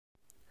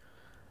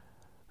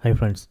Hi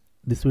friends,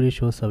 this video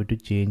shows how to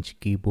change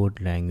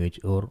keyboard language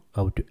or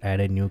how to add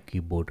a new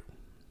keyboard.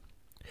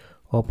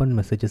 Open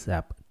Messages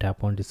app,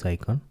 tap on this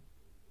icon,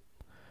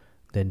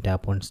 then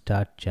tap on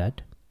Start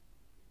Chat,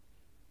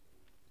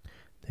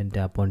 then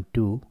tap on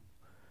 2,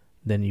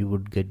 then you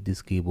would get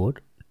this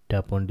keyboard.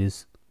 Tap on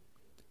this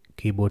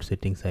keyboard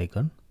settings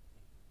icon,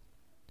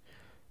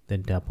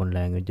 then tap on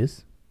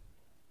Languages,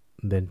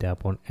 then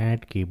tap on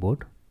Add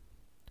Keyboard.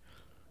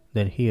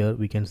 Then here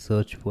we can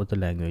search for the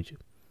language.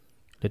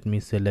 Let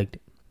me select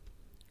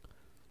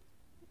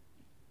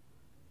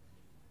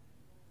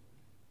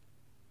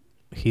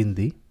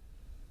Hindi.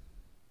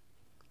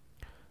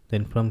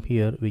 Then from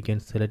here we can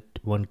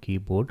select one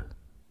keyboard.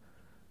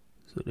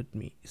 So let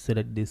me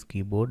select this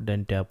keyboard,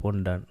 then tap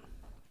on Done.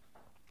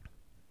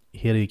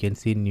 Here you can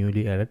see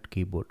newly added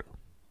keyboard.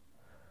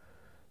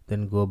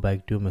 Then go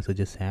back to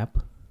Messages app,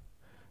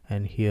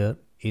 and here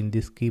in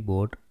this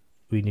keyboard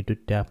we need to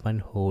tap and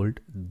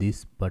hold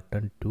this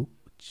button to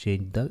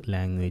change the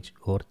language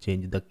or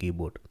change the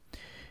keyboard.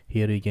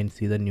 Here you can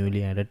see the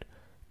newly added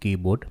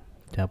keyboard.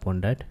 Tap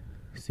on that.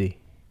 See,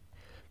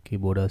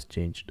 keyboard has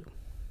changed.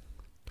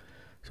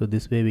 So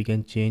this way we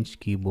can change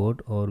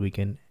keyboard or we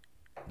can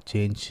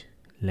change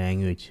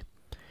language.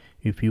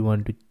 If you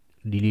want to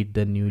delete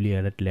the newly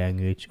added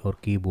language or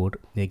keyboard,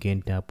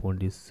 again tap on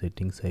this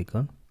settings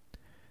icon,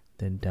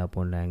 then tap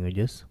on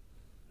Languages,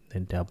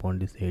 then tap on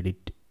this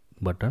Edit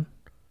button,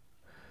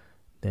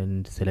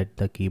 then select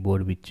the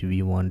keyboard which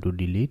we want to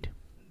delete,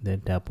 then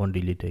tap on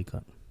Delete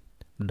icon.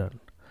 Done.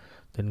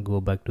 Then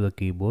go back to the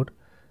keyboard.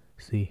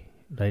 See,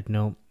 right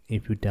now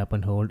if you tap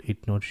and hold,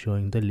 it's not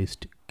showing the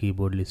list,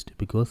 keyboard list,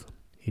 because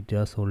it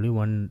has only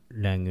one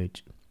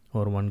language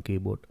or one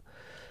keyboard.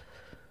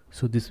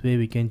 So this way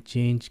we can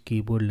change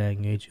keyboard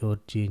language or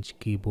change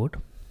keyboard.